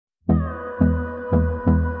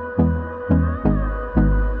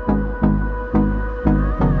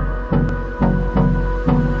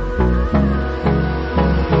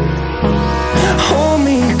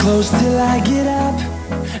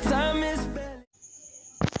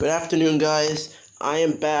Good afternoon, guys. I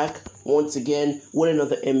am back once again with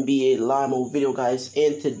another NBA Live Mode video, guys.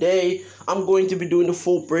 And today, I'm going to be doing the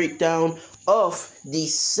full breakdown of the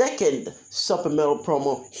second supplemental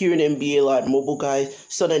promo here in NBA Live Mobile, guys.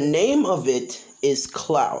 So the name of it is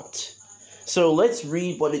Clout. So let's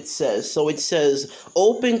read what it says. So it says,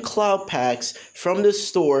 open Clout packs from the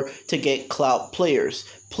store to get Clout players.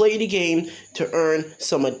 Play the game to earn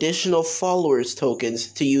some additional followers tokens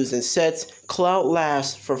to use in sets. Clout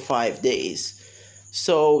lasts for 5 days.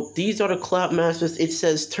 So these are the Clout Masters. It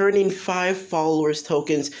says turn in 5 followers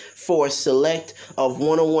tokens for a select of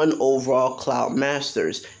 101 overall Clout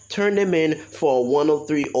Masters. Turn them in for a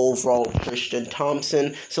 103 overall Tristan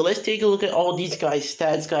Thompson. So let's take a look at all these guys'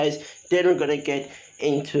 stats, guys. Then we're gonna get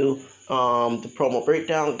into the promo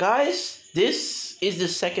breakdown, guys. This is the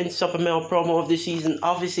second supplemental promo of the season.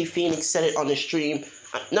 Obviously, Phoenix said it on the stream,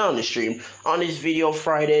 on this video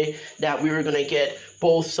Friday, that we were gonna get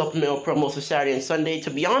both supplemental promos for Saturday and Sunday. To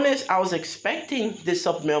be honest, I was expecting this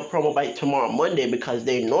supplemental promo by tomorrow, Monday, because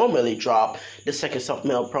they normally drop the second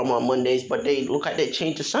supplemental promo on Mondays, but they look like they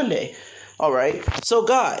changed to Sunday. All right, so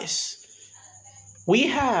guys, we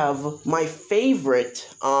have my favorite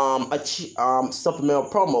supplemental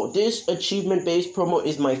promo. This achievement-based promo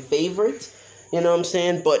is my favorite, you know what I'm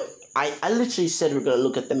saying? But I literally said we're going to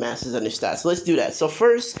look at the Masters and the stats. Let's do that. So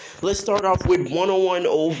first, let's start off with 101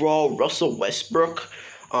 overall Russell Westbrook.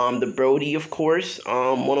 The Brody, of course.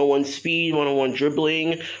 101 speed, 101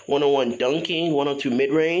 dribbling, 101 dunking, 102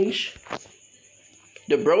 mid-range.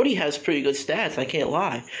 The Brody has pretty good stats, I can't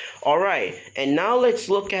lie. Alright, and now let's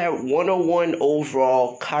look at 101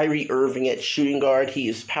 overall Kyrie Irving at shooting guard. He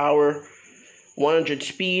is power, 100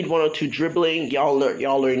 speed, 102 dribbling. Y'all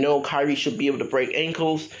already know Kyrie should be able to break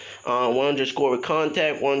ankles. 100 score with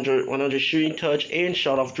contact, 100 shooting touch, and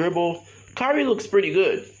shot off dribble. Kyrie looks pretty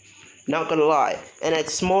good, not gonna lie. And at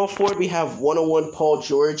small forward, we have 101 Paul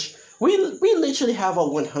George. We literally have a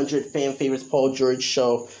 100 fan favorites Paul George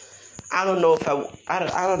show. I don't know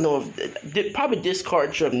if probably this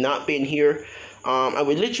card should have not been here. I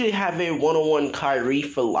would literally have a 101 Kyrie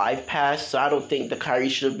for live pass, so I don't think the Kyrie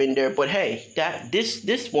should have been there. But hey,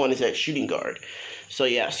 this one is at shooting guard. So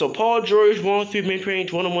yeah, so Paul George, 103 mid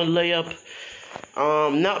range, 101 layup.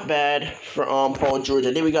 Not bad for Paul George.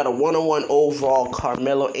 And then we got a 101 overall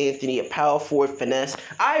Carmelo Anthony at power forward finesse.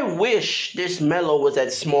 I wish this Melo was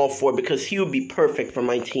at small forward because he would be perfect for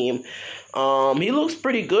my team. He looks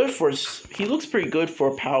pretty good for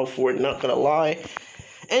a power forward, not gonna lie.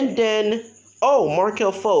 And then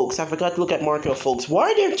Markelle Fultz. I forgot to look at Markelle Fultz.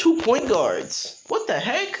 Why are there 2 point guards? What the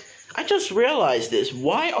heck? I just realized this.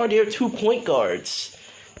 Why are there 2 point guards?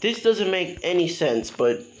 This doesn't make any sense,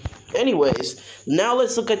 but anyways, now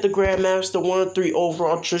let's look at the Grandmaster 103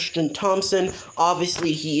 overall Tristan Thompson.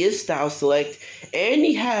 Obviously, he is style select, and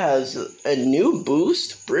he has a new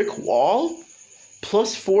boost, brick wall,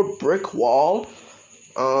 +4 brick wall.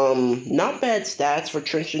 Not bad stats for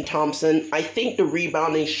Tristan Thompson. I think the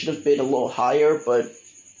rebounding should have been a little higher, but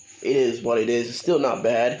it is what it is. It's still not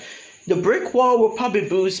bad. The brick wall will probably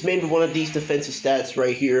boost maybe one of these defensive stats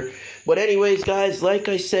right here. But anyways, guys, like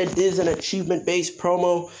I said, this is an achievement-based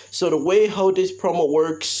promo. So the way how this promo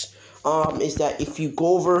works is that if you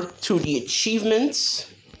go over to the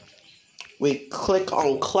achievements, we click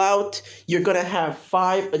on Clout, you're going to have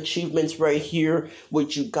 5 achievements right here,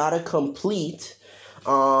 which you got to complete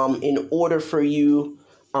in order for you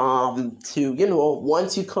to,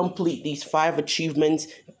 once you complete these 5 achievements,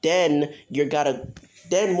 then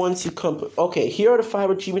once you complete, okay, here are the 5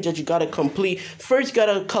 achievements that you gotta complete. First, you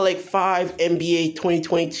gotta collect 5 NBA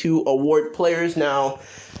 2022 award players. Now,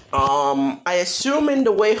 I assume in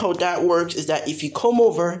the way how that works is that if you come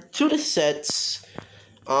over to the sets,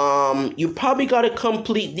 you probably gotta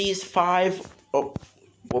complete these 5. Oh,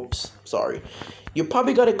 whoops, sorry. You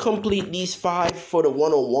probably gotta complete these 5 for the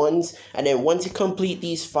 101s, and then once you complete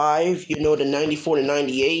these 5, the 94 to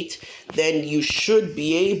 98, then you should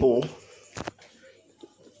be able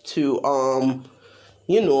to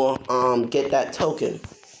get that token.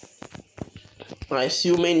 I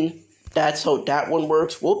assuming that's how that one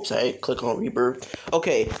works. Whoops, I click on rebirth.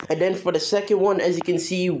 Okay, and then for the second one, as you can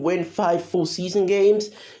see, win 5 full season games.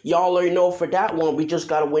 Y'all already know for that one, we just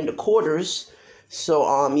gotta win the quarters.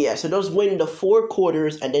 So yeah, so just win the 4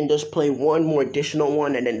 quarters and then just play one more additional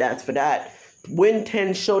one, and then that's for that. Win 10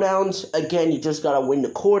 showdowns. Again, you just gotta win the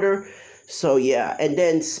quarter. So yeah, and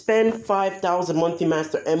then spend 5,000 monthly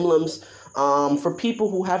master emblems. For people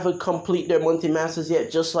who haven't completed their monthly masters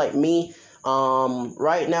yet, just like me,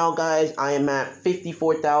 right now, guys, I am at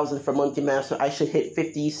 54,000 for monthly master. I should hit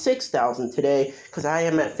 56,000 today because I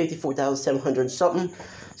am at 54,700 something.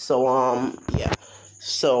 So yeah.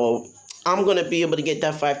 So I'm going to be able to get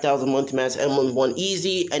that 5,000 multi-mass M11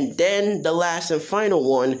 easy. And then the last and final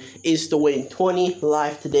one is to win 20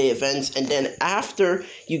 live today events. And then after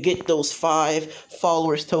you get those 5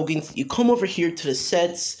 followers tokens, you come over here to the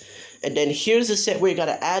sets. And then here's a set where you got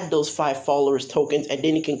to add those 5 followers tokens. And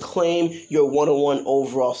then you can claim your 101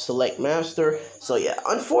 overall select master. So yeah,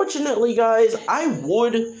 unfortunately guys, I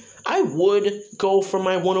would go for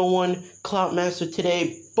my 101 Clout master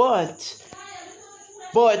today, but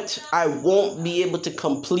I won't be able to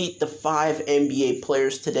complete the 5 NBA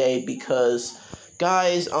players today because,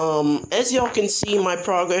 guys, as y'all can see my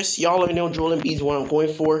progress, y'all already know Joel Embiid is what I'm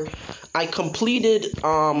going for. I completed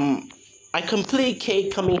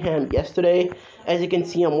Cade Cunningham yesterday. As you can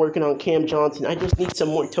see, I'm working on Cam Johnson. I just need some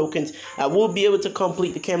more tokens. I will be able to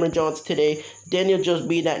complete the Cameron Johnson today. Then it'll just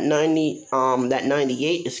be that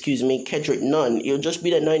 98, Kendrick Nunn. It'll just be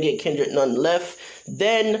that 98 Kendrick Nunn left.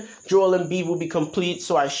 Then Joel Embiid will be complete.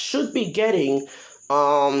 So I should be getting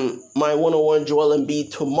my 101 Joel Embiid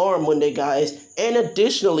tomorrow, Monday, guys. And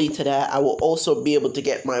additionally to that, I will also be able to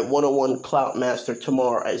get my 101 Clout Master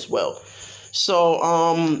tomorrow as well. So,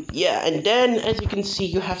 yeah, and then, as you can see,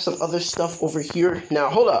 you have some other stuff over here. Now,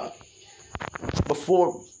 hold up.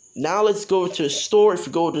 Now let's go to the store. If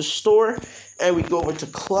we go to the store, and we go over to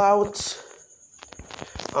Clout,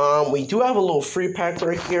 we do have a little free pack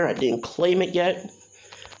right here. I didn't claim it yet.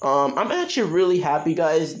 I'm actually really happy,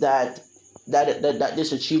 guys, that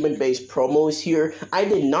this achievement-based promo is here. I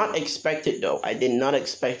did not expect it, though. I did not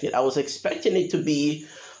expect it. I was expecting it to be,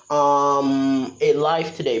 a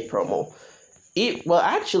live today promo. Well,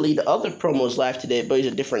 actually, the other promo is live today, but it's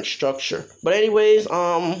a different structure. But anyways,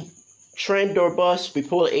 trend or bust, we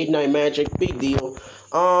pull 89 magic, big deal.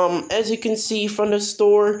 As you can see from the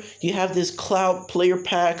store, you have this Clout player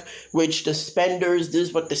pack, which this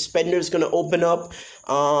is what the spenders gonna open up.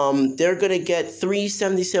 They're gonna get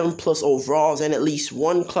 377 plus overalls and at least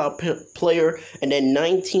 1 Clout player, and then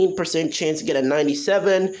 19% chance to get a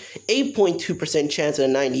 97, 8.2% chance at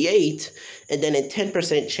a 98, and then a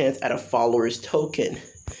 10% chance at a follower's token.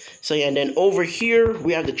 So yeah, and then over here,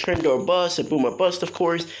 we have the trend or bust, a boom or bust, of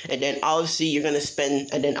course. And then obviously you gotta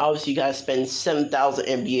spend 7,000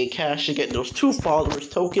 NBA cash to get those 2 followers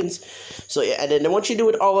tokens. So yeah, and then what you do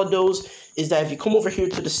with all of those is that if you come over here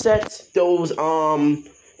to the sets, those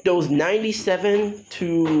 97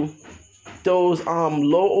 to those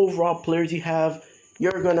low overall players you have,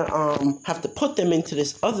 you're gonna have to put them into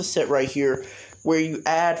this other set right here where you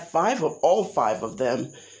add all 5 of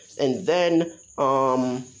them, and then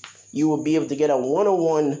you will be able to get a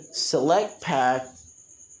 101 select pack.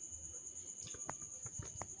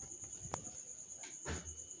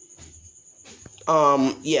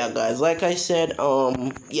 Yeah, guys, like I said,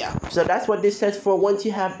 yeah, so that's what this set's for. Once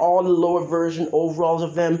you have all the lower version overalls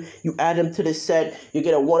of them, you add them to the set, you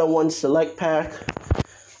get a 101 select pack.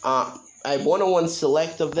 I have 101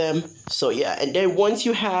 select of them. So yeah, and then once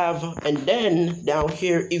you have, and then down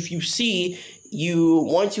here, if you see,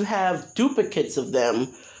 once you have duplicates of them,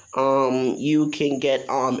 you can get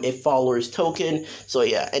a follower's token. So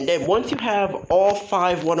yeah, and then once you have all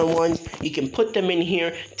 5 101s, you can put them in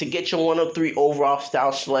here to get your 103 overall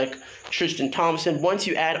style select Tristan Thompson. Once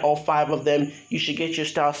you add all 5 of them, you should get your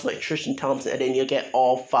style select Tristan Thompson, and then you'll get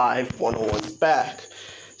all 5 101s back.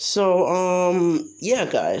 So yeah,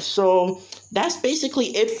 guys, so that's basically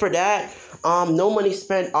it for that. No money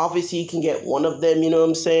spent, obviously you can get one of them, you know what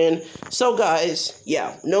I'm saying? So guys,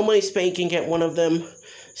 yeah, no money spent, you can get one of them.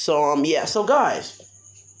 So yeah, so guys,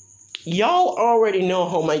 y'all already know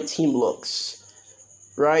how my team looks,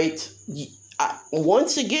 right?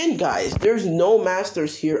 Once again, guys, there's no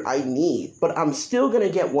masters here I need, but I'm still gonna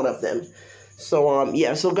get one of them. So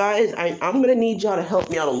yeah, so guys, I'm gonna need y'all to help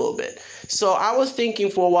me out a little bit. So I was thinking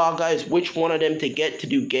for a while, guys, which one of them to get to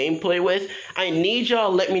do gameplay with. I need y'all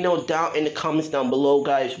to let me know down in the comments down below,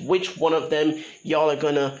 guys, which one of them y'all are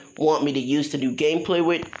gonna want me to use to do gameplay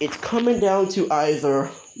with. It's coming down to either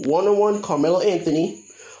 101 Carmelo Anthony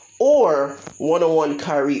or 101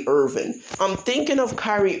 Kyrie Irving. I'm thinking of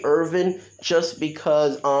Kyrie Irving just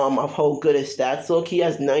because of how good his stats look. He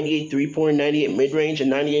has 98 3-pointer, 98 mid-range, and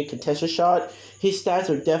 98 contested shot. His stats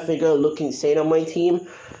are definitely gonna look insane on my team.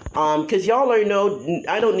 Cause y'all already know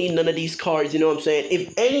I don't need none of these cards, you know what I'm saying?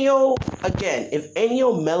 If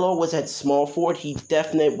Enio Melo was at small forward, he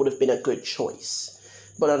definitely would have been a good choice.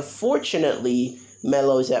 But unfortunately,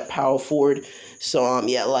 Melo is at power forward. So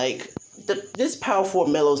yeah, like this power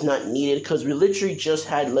forward Melo's not needed because we literally just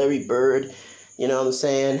had Larry Bird, you know what I'm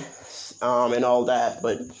saying? And all that.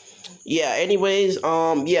 But Yeah, anyways,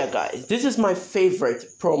 yeah, guys, this is my favorite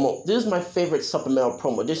promo. This is my favorite supplemental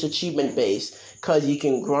promo. This achievement base, because you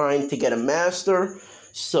can grind to get a master.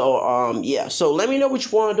 So, yeah, so let me know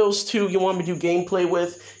which one of those two you want me to do gameplay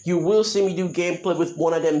with. You will see me do gameplay with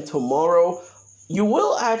one of them tomorrow. You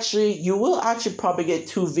will actually probably get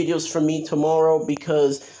 2 videos from me tomorrow,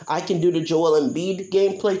 because I can do the Joel Embiid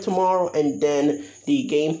gameplay tomorrow and then the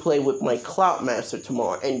gameplay with my Clout Master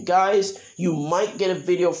tomorrow. And guys, you might get a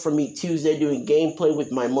video from me Tuesday doing gameplay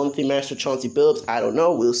with my monthly master Chauncey Billups. I don't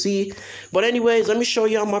know, we'll see. But anyways, let me show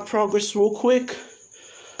y'all my progress real quick.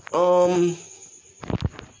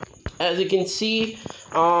 As you can see,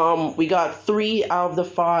 we got 3 out of the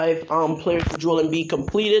 5 players for Joel Embiid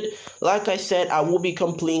completed. Like I said, I will be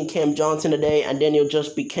completing Cam Johnson today, and then it'll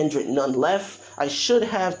just be Kendrick Nunn left. I should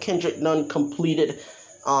have Kendrick Nunn completed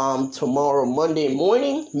tomorrow, Monday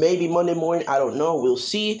morning. Maybe Monday morning, I don't know, we'll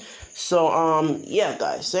see. So, yeah,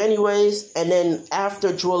 guys. So, anyways, and then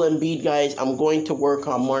after Joel Embiid, guys, I'm going to work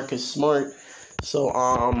on Marcus Smart. So,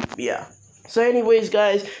 yeah. So anyways,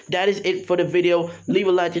 guys, that is it for the video. Leave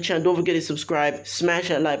a like to the channel. Don't forget to subscribe. Smash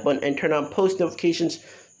that like button and turn on post notifications.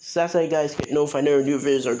 So that's how you guys get notified when new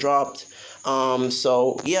videos are dropped.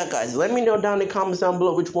 So yeah, guys, let me know down in the comments down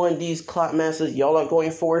below which one of these Clout Masters y'all are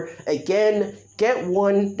going for. Again, get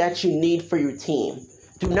one that you need for your team.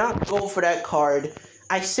 Do not go for that card.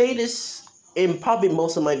 I say this in probably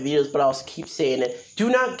most of my videos, but I'll keep saying it. Do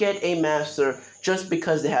not get a master just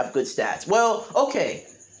because they have good stats. Well, okay.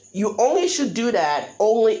 You only should do that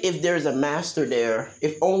only if there's a master there.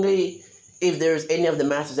 If there's any of the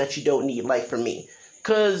masters that you don't need, like for me.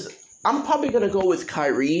 Because I'm probably going to go with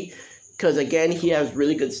Kyrie. Because, again, he has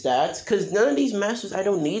really good stats. Because none of these masters I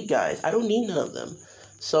don't need, guys. I don't need none of them.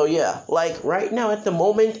 So, yeah. Like, right now, at the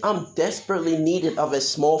moment, I'm desperately needed of a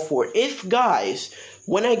small forward. If, guys,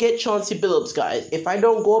 when I get Chauncey Billups, guys, if I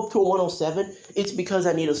don't go up to a 107, it's because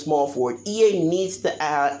I need a small forward. EA needs to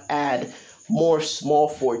add more small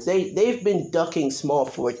forwards. They've been ducking small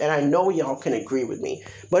forwards, and I know y'all can agree with me.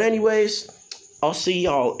 But anyways, I'll see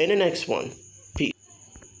y'all in the next one.